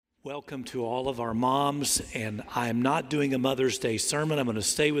Welcome to all of our moms, and I'm not doing a Mother's Day sermon. I'm going to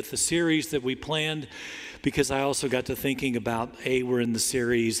stay with the series that we planned because I also got to thinking about A, we're in the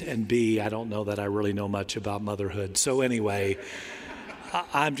series, and B, I don't know that I really know much about motherhood. So anyway,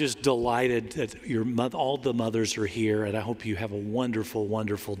 I'm just delighted that all the mothers are here, and I hope you have a wonderful,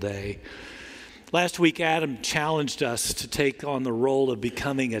 wonderful day. Last week, Adam challenged us to take on the role of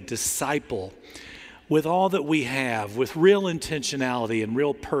becoming a disciple with all that we have, with real intentionality and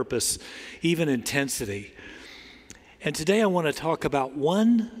real purpose, even intensity. And today I want to talk about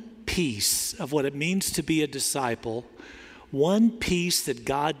one piece of what it means to be a disciple, one piece that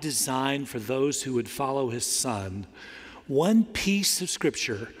God designed for those who would follow his Son, one piece of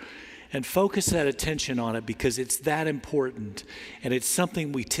Scripture, and focus that attention on it because it's that important, and it's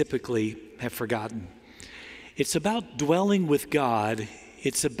something we typically have forgotten. It's about dwelling with God.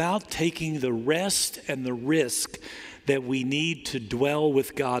 It's about taking the rest and the risk that we need to dwell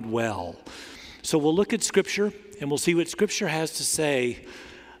with God well. So we'll look at Scripture and we'll see what Scripture has to say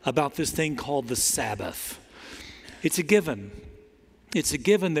about this thing called the Sabbath. It's a given. It's a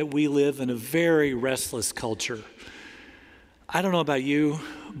given that we live in a very restless culture. I don't know about you,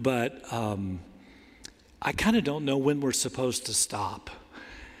 but I kind of don't know when we're supposed to stop.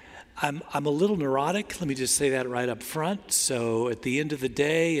 I'm a little neurotic, let me just say that right up front. So at the end of the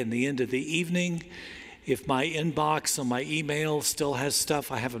day and the end of the evening, if my inbox on my email still has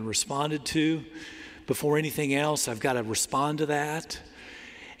stuff I haven't responded to, before anything else, I've got to respond to that.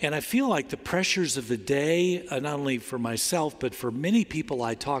 And I feel like the pressures of the day, not only for myself, but for many people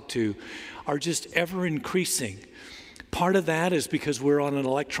I talk to, are just ever increasing. Part of that is because we're on an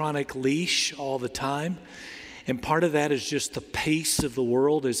electronic leash all the time. And part of that is just the pace of the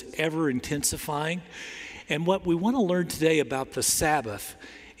world is ever intensifying. And what we want to learn today about the Sabbath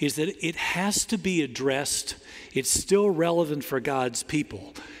is that it has to be addressed. It's still relevant for God's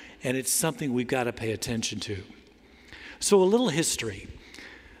people, and it's something we've got to pay attention to. So a little history.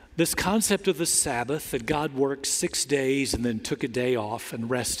 This concept of the Sabbath, that God worked 6 days and then took a day off and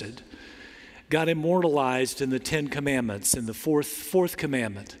rested, got immortalized in the Ten Commandments, in the fourth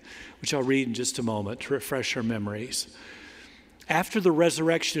commandment, which I'll read in just a moment to refresh our memories. After the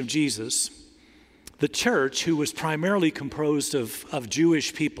resurrection of Jesus, the church, who was primarily composed of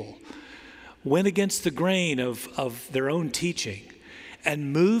Jewish people, went against the grain of their own teaching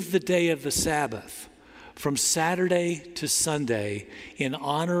and moved the day of the Sabbath from Saturday to Sunday in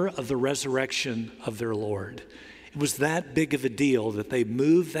honor of the resurrection of their Lord. It was that big of a deal that they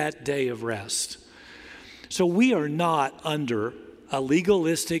moved that day of rest. So we are not under a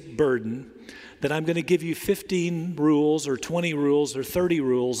legalistic burden that I'm going to give you 15 rules or 20 rules or 30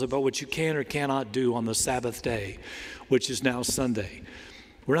 rules about what you can or cannot do on the Sabbath day, which is now Sunday.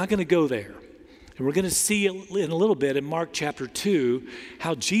 We're not going to go there. And we're going to see in a little bit in Mark chapter 2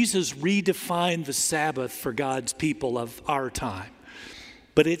 how Jesus redefined the Sabbath for God's people of our time.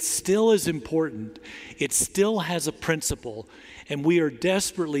 But it still is important. It still has a principle, and we are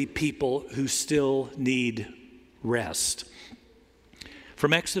desperately people who still need rest.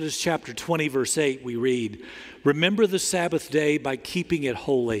 From Exodus chapter 20, verse 8, we read, "Remember the Sabbath day by keeping it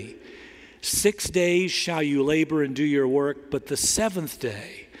holy. 6 days shall you labor and do your work, but the seventh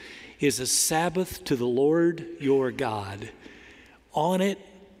day is a Sabbath to the Lord your God. On it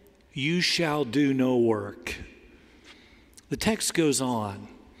you shall do no work." The text goes on,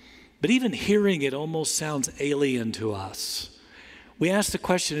 but even hearing it almost sounds alien to us. We ask the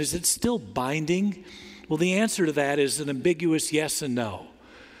question, is it still binding? Well, the answer to that is an ambiguous yes and no.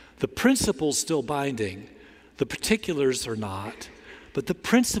 The principle's still binding. The particulars are not. But the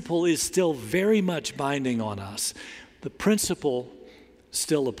principle is still very much binding on us. The principle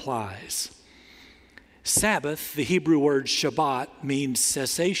still applies. Sabbath, the Hebrew word Shabbat, means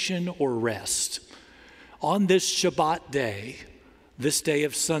cessation or rest. On this Shabbat day, this day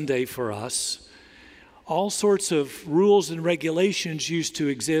of Sunday for us, all sorts of rules and regulations used to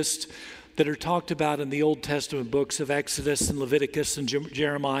exist that are talked about in the Old Testament books of Exodus and Leviticus and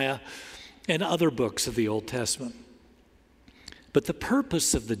Jeremiah and other books of the Old Testament. But the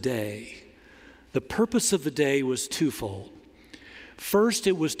purpose of the day was twofold. First,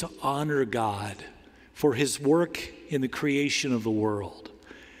 it was to honor God for his work in the creation of the world.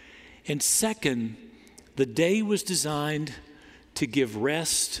 And second, the day was designed to give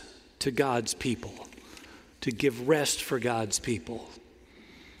rest to God's people, to give rest for God's people.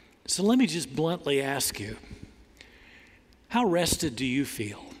 So let me just bluntly ask you, how rested do you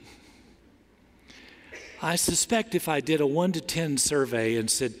feel? I suspect if I did a 1 to 10 survey and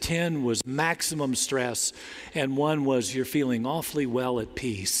said 10 was maximum stress and 1 was you're feeling awfully well at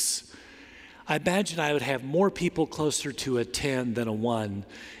peace, I imagine I would have more people closer to a 10 than a 1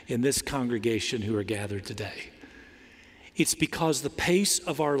 in this congregation who are gathered today. It's because the pace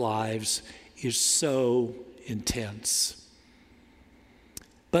of our lives is so intense.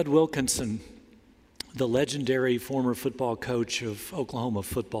 Bud Wilkinson, the legendary former football coach of Oklahoma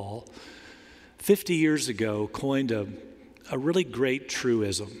football, 50 years ago coined a really great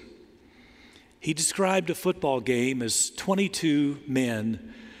truism. He described a football game as 22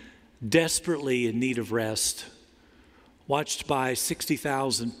 men desperately in need of rest, watched by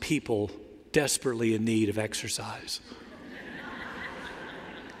 60,000 people desperately in need of exercise.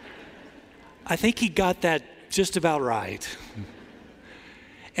 I think he got that just about right.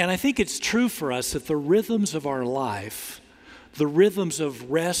 And I think it's true for us that the rhythms of our life, the rhythms of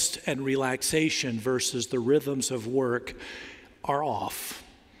rest and relaxation versus the rhythms of work, are off.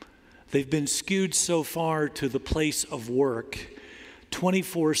 They've been skewed so far to the place of work,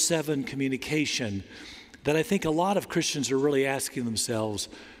 24/7 communication, that I think a lot of Christians are really asking themselves,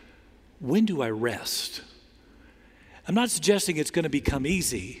 when do I rest? I'm not suggesting it's going to become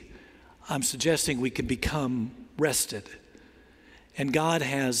easy. I'm suggesting we can become rested. And God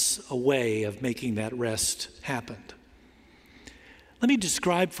has a way of making that rest happen. Let me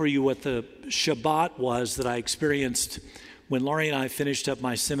describe for you what the Shabbat was that I experienced when Laurie and I finished up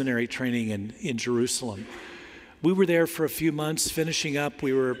my seminary training in Jerusalem. We were there for a few months finishing up.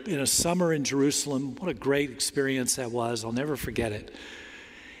 We were in a summer in Jerusalem. What a great experience that was. I'll never forget it.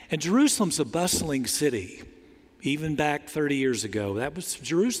 And Jerusalem's a bustling city. Even back 30 years ago,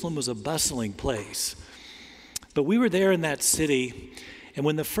 Jerusalem was a bustling place. But we were there in that city, and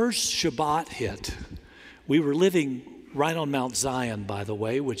when the first Shabbat hit, we were living right on Mount Zion, by the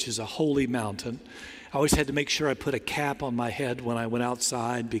way, which is a holy mountain. I always had to make sure I put a cap on my head when I went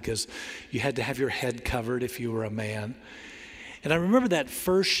outside because you had to have your head covered if you were a man. And I remember that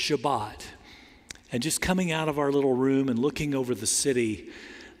first Shabbat and just coming out of our little room and looking over the city,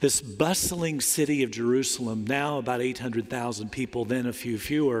 this bustling city of Jerusalem, now about 800,000 people, then a few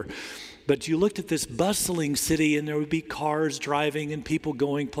fewer. But you looked at this bustling city and there would be cars driving and people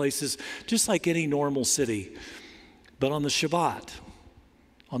going places, just like any normal city. But on the Shabbat,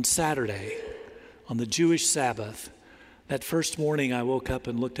 on Saturday, on the Jewish Sabbath, that first morning I woke up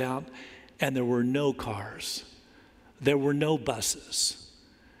and looked out and there were no cars. There were no buses.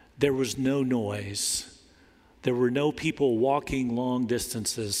 There was no noise. There were no people walking long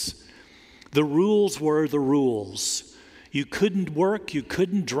distances. The rules were the rules. You couldn't work, you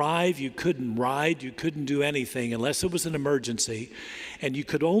couldn't drive, you couldn't ride, you couldn't do anything unless it was an emergency. And you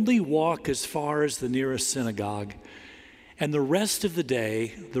could only walk as far as the nearest synagogue. And the rest of the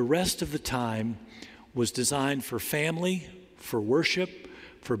day, the rest of the time, was designed for family, for worship,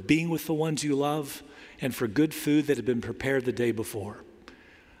 for being with the ones you love, and for good food that had been prepared the day before.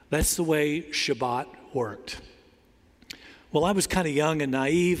 That's the way Shabbat worked. Well, I was kind of young and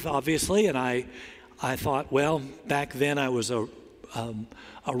naive, obviously, and I thought, well, back then I was a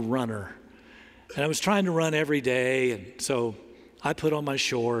runner. And I was trying to run every day, and so I put on my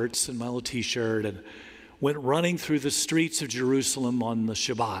shorts and my little T-shirt and went running through the streets of Jerusalem on the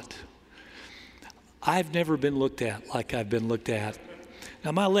Shabbat. I've never been looked at like I've been looked at.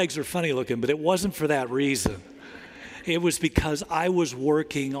 Now, my legs are funny looking, but it wasn't for that reason. It was because I was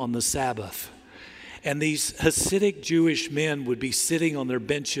working on the Sabbath. And these Hasidic Jewish men would be sitting on their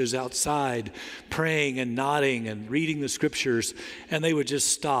benches outside, praying and nodding and reading the scriptures, and they would just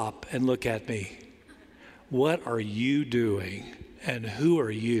stop and look at me. What are you doing? And who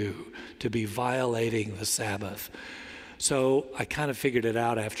are you to be violating the Sabbath? So I kind of figured it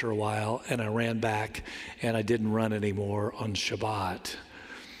out after a while, and I ran back, and I didn't run anymore on Shabbat.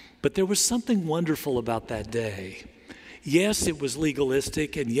 But there was something wonderful about that day. Yes, it was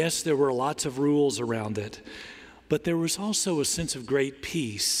legalistic, and yes, there were lots of rules around it, but there was also a sense of great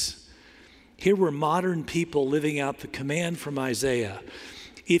peace. Here were modern people living out the command from Isaiah.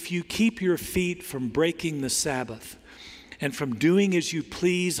 If you keep your feet from breaking the Sabbath and from doing as you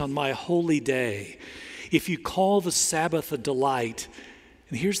please on my holy day, if you call the Sabbath a delight,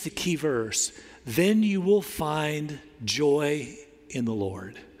 and here's the key verse, then you will find joy in the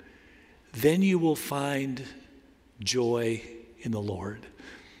Lord. Then you will find joy in the Lord.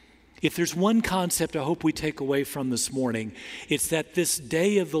 If there's one concept I hope we take away from this morning, it's that this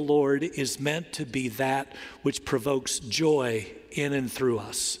day of the Lord is meant to be that which provokes joy in and through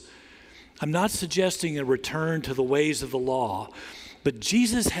us. I'm not suggesting a return to the ways of the law, but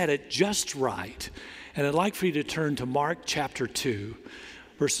Jesus had it just right. And I'd like for you to turn to Mark chapter 2,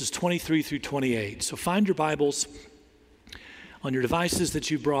 verses 23 through 28. So find your Bibles on your devices that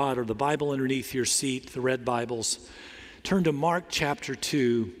you brought or the Bible underneath your seat, the red Bibles. Turn to Mark chapter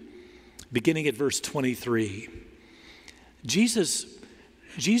 2, beginning at verse 23. Jesus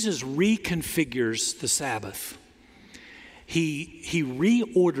reconfigures the Sabbath. He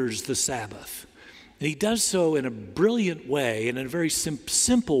reorders the Sabbath. And he does so in a brilliant way, and in a very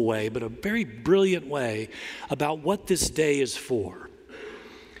simple way, but a very brilliant way about what this day is for.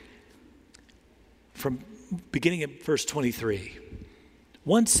 From beginning at verse 23.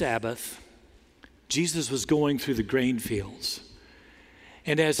 One Sabbath, Jesus was going through the grain fields.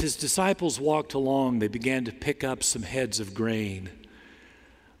 And as his disciples walked along, they began to pick up some heads of grain.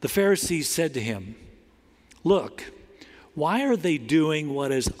 The Pharisees said to him, "Look, why are they doing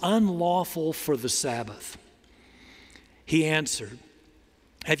what is unlawful for the Sabbath?" He answered,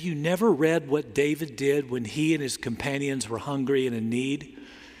 "Have you never read what David did when he and his companions were hungry and in need?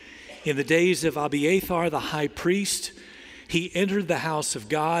 In the days of Abiathar the high priest, he entered the house of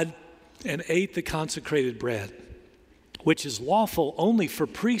God and ate the consecrated bread, which is lawful only for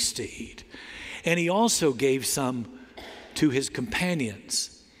priests to eat. And he also gave some to his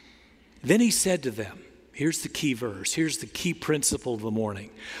companions. Then he said to them," here's the key verse, here's the key principle of the morning.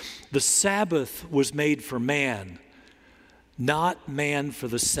 "The Sabbath was made for man, not man for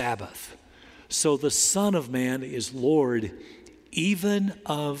the Sabbath. So the Son of Man is Lord even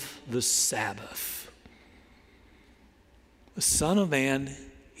of the Sabbath." The Son of Man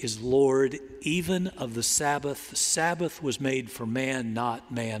is Lord even of the Sabbath. The Sabbath was made for man,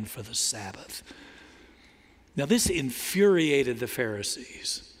 not man for the Sabbath. Now this infuriated the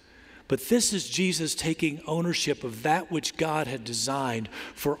Pharisees. But this is Jesus taking ownership of that which God had designed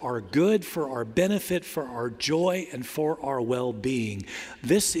for our good, for our benefit, for our joy, and for our well-being.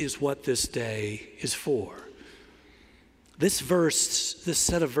 This is what this day is for. This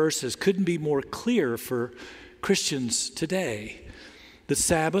set of verses couldn't be more clear for Christians today. The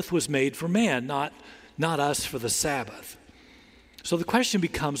Sabbath was made for man, not us for the Sabbath. So the question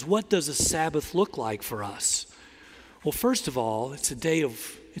becomes, what does a Sabbath look like for us? Well, first of all, it's a day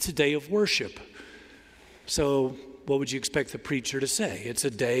of worship. So what would you expect the preacher to say? It's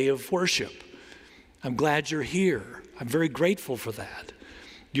a day of worship. I'm glad you're here. I'm very grateful for that.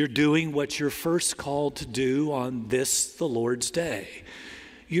 You're doing what you're first called to do on this, the Lord's day.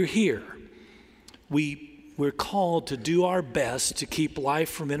 You're here. We're called to do our best to keep life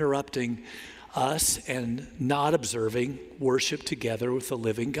from interrupting us and not observing worship together with the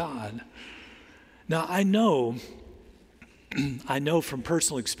living God. Now, I know from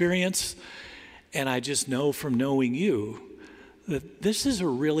personal experience, and I just know from knowing you, that this is a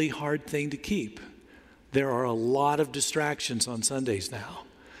really hard thing to keep. There are a lot of distractions on Sundays now.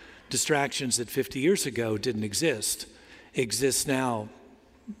 Distractions that 50 years ago didn't exist now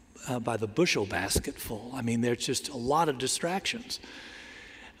by the bushel basketful. I mean, there's just a lot of distractions.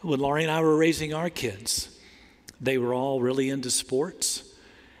 When Laurie and I were raising our kids, they were all really into sports.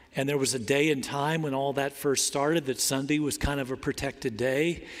 And there was a day and time when all that first started that Sunday was kind of a protected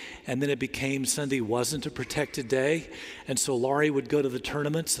day. And then it became Sunday wasn't a protected day. And so Laurie would go to the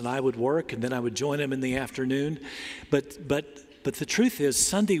tournaments and I would work, and then I would join him in the afternoon. But the truth is,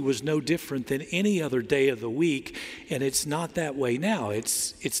 Sunday was no different than any other day of the week, and it's not that way now.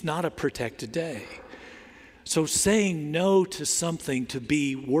 It's not a protected day. So saying no to something to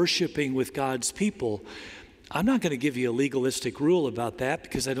be worshiping with God's people, I'm not going to give you a legalistic rule about that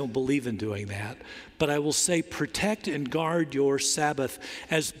because I don't believe in doing that. But I will say protect and guard your Sabbath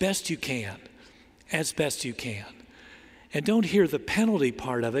as best you can, as best you can. And don't hear the penalty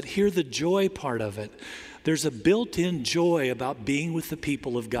part of it, hear the joy part of it. There's a built-in joy about being with the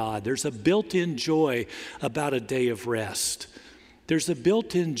people of God. There's a built-in joy about a day of rest. There's a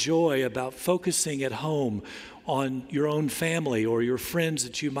built-in joy about focusing at home on your own family or your friends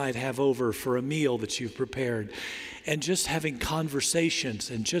that you might have over for a meal that you've prepared, and just having conversations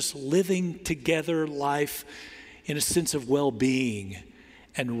and just living together life in a sense of well-being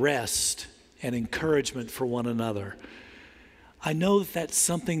and rest and encouragement for one another. I know that that's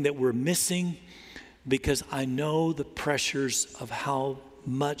something that we're missing because I know the pressures of how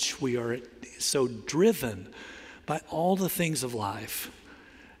much we are so driven by all the things of life.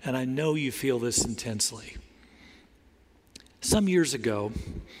 And I know you feel this intensely. Some years ago,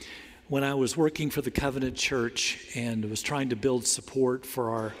 when I was working for the Covenant Church and was trying to build support for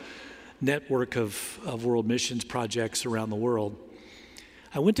our network of world missions projects around the world,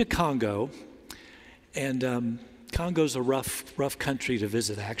 I went to Congo, and Congo's a rough country to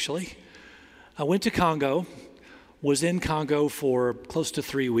visit, actually. I went to Congo, was in Congo for close to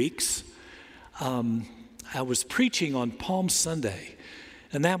 3 weeks. I was preaching on Palm Sunday.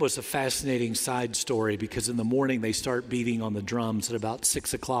 And that was a fascinating side story because in the morning they start beating on the drums at about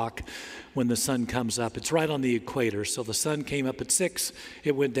 6 o'clock when the sun comes up. It's right on the equator. So the sun came up at 6,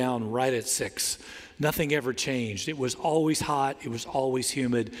 it went down right at 6. Nothing ever changed. It was always hot, it was always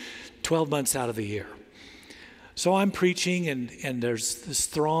humid, 12 months out of the year. So I'm preaching and there's this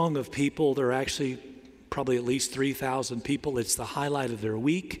throng of people. There are actually probably at least 3,000 people. It's the highlight of their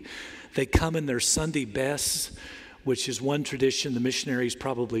week. They come in their Sunday bests, which is one tradition the missionaries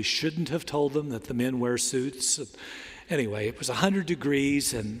probably shouldn't have told them, that the men wear suits. Anyway, it was 100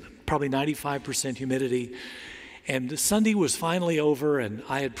 degrees and probably 95% humidity. And Sunday was finally over, and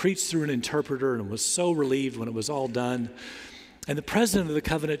I had preached through an interpreter and was so relieved when it was all done. And the president of the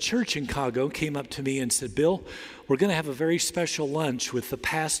Covenant Church in Chicago came up to me and said, Bill, we're going to have a very special lunch with the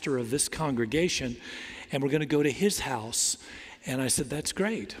pastor of this congregation, and we're going to go to his house. And I said, that's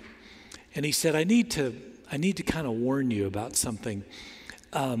great. And he said, I need to kind of warn you about something.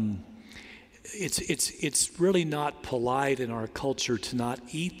 It's really not polite in our culture to not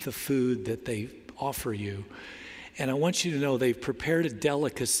eat the food that they offer you. And I want you to know they've prepared a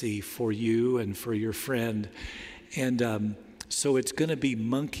delicacy for you and for your friend. And so it's going to be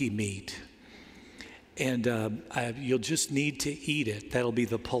monkey meat. And you'll just need to eat it. That'll be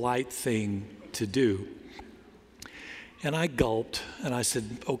the polite thing to do. And I gulped and I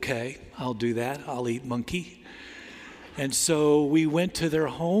said, okay, I'll do that. I'll eat monkey. And so we went to their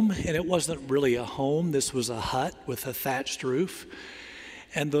home, and it wasn't really a home. This was a hut with a thatched roof.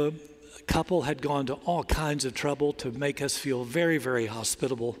 And the couple had gone to all kinds of trouble to make us feel very, very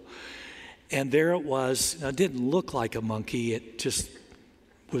hospitable. And there it was. Now, it didn't look like a monkey. It just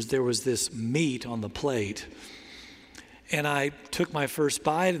was, there was this meat on the plate. And I took my first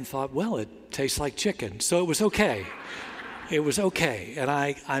bite and thought, well, it tastes like chicken. So it was okay. It was okay. And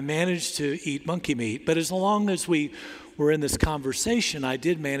I managed to eat monkey meat. But as long as we were in this conversation, I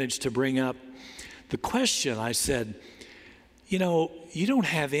did manage to bring up the question. I said, you know, you don't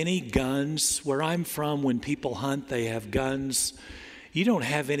have any guns. Where I'm from, when people hunt, they have guns. You don't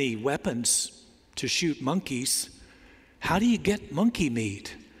have any weapons to shoot monkeys. How do you get monkey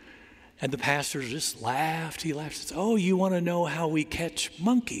meat? And the pastor just laughed. He laughed and said, oh, you want to know how we catch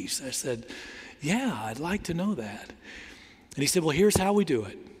monkeys? I said, yeah, I'd like to know that. And he said, well, here's how we do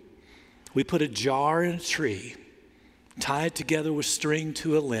it. We put a jar in a tree, tie it together with string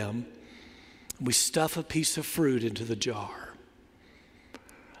to a limb, and we stuff a piece of fruit into the jar.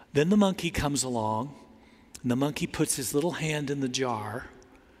 Then the monkey comes along, and the monkey puts his little hand in the jar,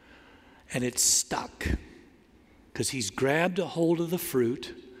 and it's stuck because he's grabbed a hold of the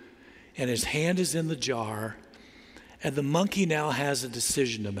fruit, and his hand is in the jar, and the monkey now has a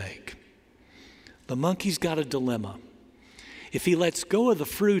decision to make. The monkey's got a dilemma. If he lets go of the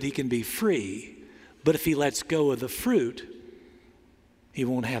fruit, he can be free. But if he lets go of the fruit, he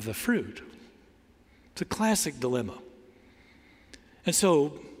won't have the fruit. It's a classic dilemma. And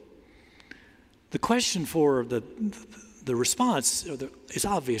so the question for the response is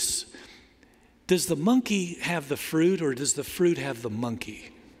obvious. Does the monkey have the fruit, or does the fruit have the monkey?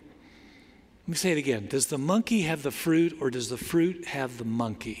 Let me say it again. Does the monkey have the fruit, or does the fruit have the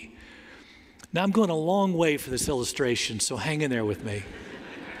monkey? Now, I'm going a long way for this illustration, so hang in there with me.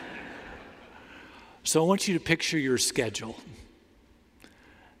 So I want you to picture your schedule.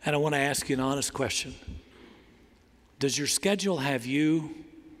 And I want to ask you an honest question. Does your schedule have you,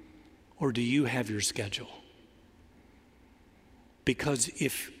 or do you have your schedule? Because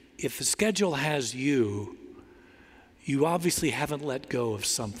if the schedule has you, you obviously haven't let go of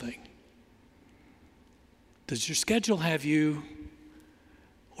something. Does your schedule have you,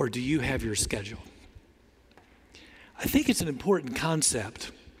 or do you have your schedule? I think it's an important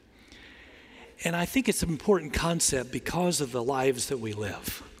concept. And I think it's an important concept because of the lives that we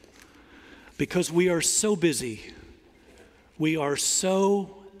live. Because we are so busy. We are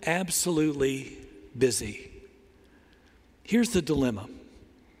so absolutely busy. Here's the dilemma.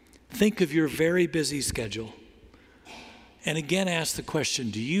 Think of your very busy schedule. And again, ask the question,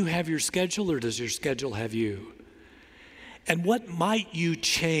 do you have your schedule, or does your schedule have you? And what might you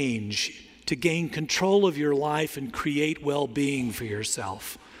change to gain control of your life and create well-being for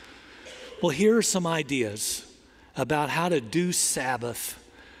yourself? Well, here are some ideas about how to do Sabbath,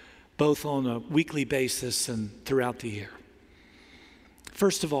 both on a weekly basis and throughout the year.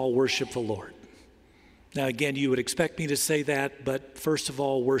 First of all, worship the Lord. Now, again, you would expect me to say that, but first of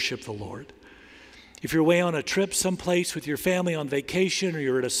all, worship the Lord. If you're away on a trip someplace with your family on vacation, or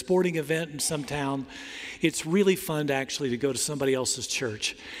you're at a sporting event in some town, it's really fun to go to somebody else's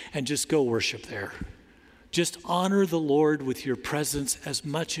church and just go worship there. Just honor the Lord with your presence as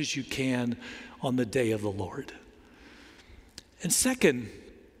much as you can on the day of the Lord. And second,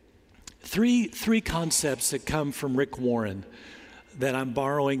 Three concepts that come from Rick Warren that I'm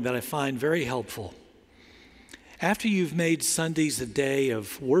borrowing that I find very helpful. After you've made Sundays a day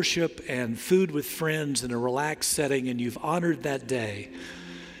of worship and food with friends in a relaxed setting and you've honored that day,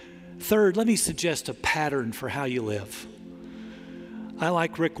 third, let me suggest a pattern for how you live. I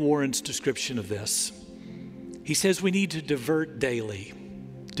like Rick Warren's description of this. He says we need to divert daily.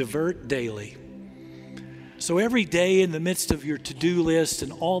 Divert daily. So every day in the midst of your to-do list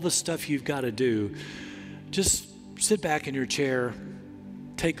and all the stuff you've got to do, just sit back in your chair,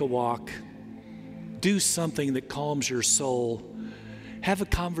 take a walk, do something that calms your soul, have a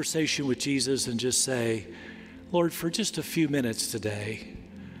conversation with Jesus and just say, Lord, for just a few minutes today,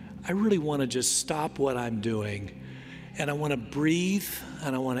 I really want to just stop what I'm doing and I want to breathe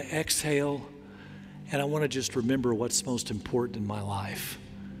and I want to exhale and I want to just remember what's most important in my life.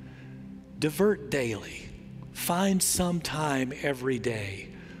 Divert daily. Find some time every day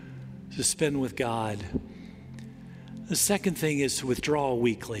to spend with God. The second thing is to withdraw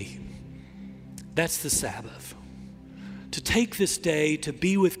weekly. That's the Sabbath. To take this day to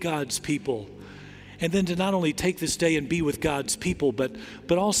be with God's people, and then to not only take this day and be with God's people, but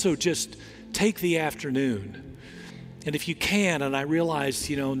also just take the afternoon. And if you can, and I realize,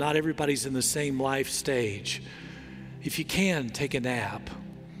 not everybody's in the same life stage, if you can, take a nap.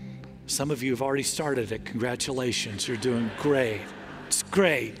 Some of you have already started it. Congratulations, you're doing great. It's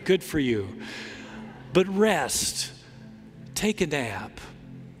great, good for you. But rest, take a nap,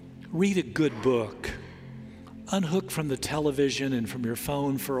 read a good book, unhook from the television and from your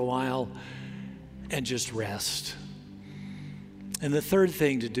phone for a while, and just rest. And the third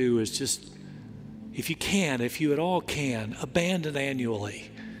thing to do is just, if you at all can, abandon annually.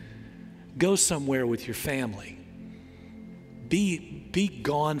 Go somewhere with your family. Be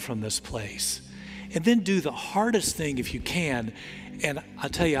gone from this place. And then do the hardest thing if you can. And I'll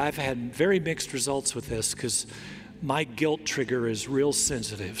tell you, I've had very mixed results with this because my guilt trigger is real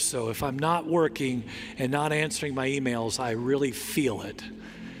sensitive. So if I'm not working and not answering my emails, I really feel it.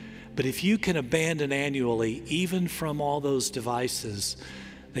 But if you can abandon annually, even from all those devices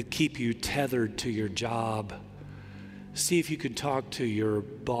that keep you tethered to your job, see if you can talk to your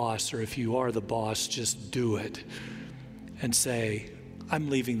boss, or if you are the boss, just do it. And say, I'm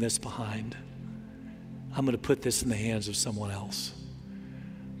leaving this behind. I'm going to put this in the hands of someone else.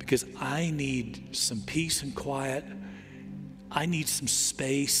 Because I need some peace and quiet. I need some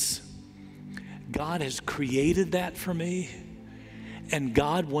space. God has created that for me. And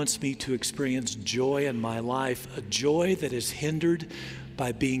God wants me to experience joy in my life, a joy that is hindered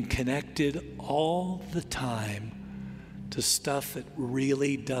by being connected all the time to stuff that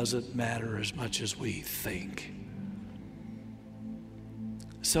really doesn't matter as much as we think.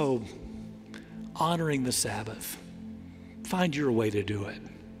 So, honoring the Sabbath, find your way to do it,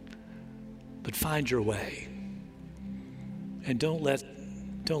 but find your way. And don't let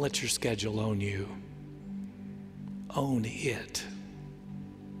your schedule own you. Own it.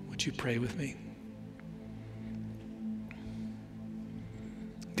 Would you pray with me?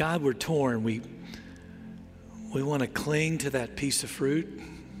 God, we're torn. We want to cling to that piece of fruit,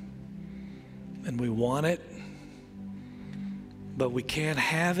 and we want it. But we can't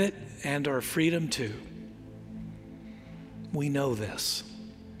have it and our freedom too. We know this.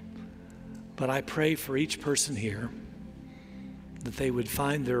 But I pray for each person here that they would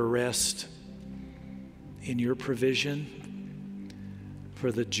find their rest in your provision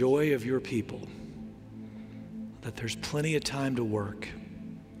for the joy of your people, that there's plenty of time to work,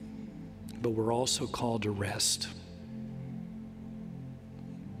 but we're also called to rest.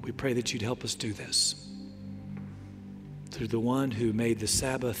 We pray that you'd help us do this. Through the one who made the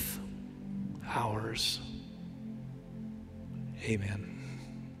Sabbath ours. Amen.